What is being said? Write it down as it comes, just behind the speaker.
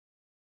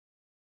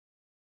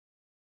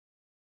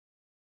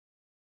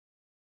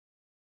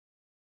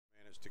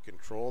Managed to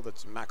control,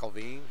 that's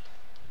McElveen.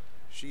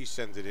 She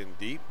sends it in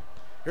deep.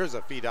 Here's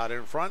a feed out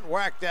in front.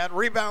 Whack that.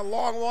 Rebound,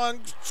 long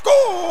one.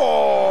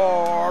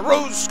 Score!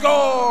 Rouge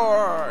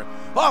score!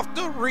 Off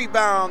the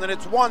rebound, and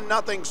it's 1-0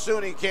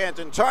 SUNY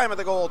Canton. Time of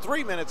the goal,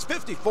 3 minutes,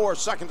 54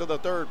 seconds of the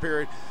third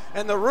period.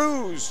 And the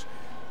Rouge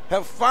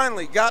have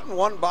finally gotten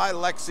one by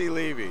Lexi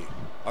Levy.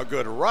 A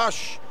good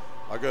rush,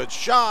 a good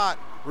shot.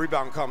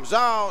 Rebound comes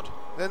out.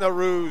 Then the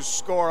Rouge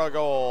score a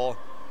goal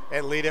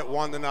and lead it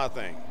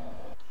 1-0.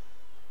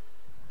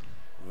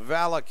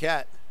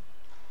 Valiquette.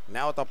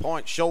 Now at the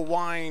point, she'll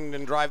wind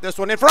and drive this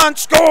one in front.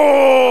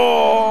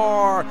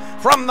 Score!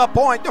 From the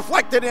point,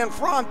 deflected in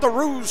front. The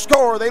Rouge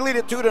score. They lead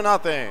it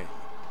 2-0.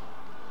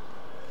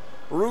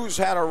 Rouge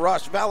had a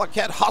rush.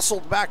 Valiquette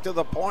hustled back to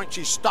the point.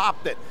 She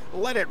stopped it,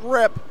 let it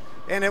rip,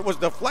 and it was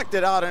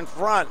deflected out in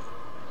front.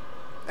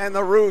 And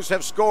the Rouge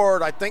have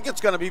scored. I think it's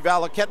going to be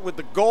Valiquette with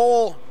the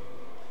goal.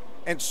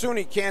 And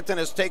SUNY Canton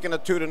has taken a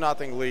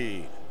 2-0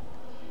 lead.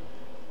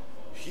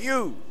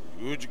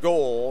 Huge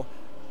goal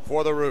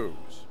for the Rouge.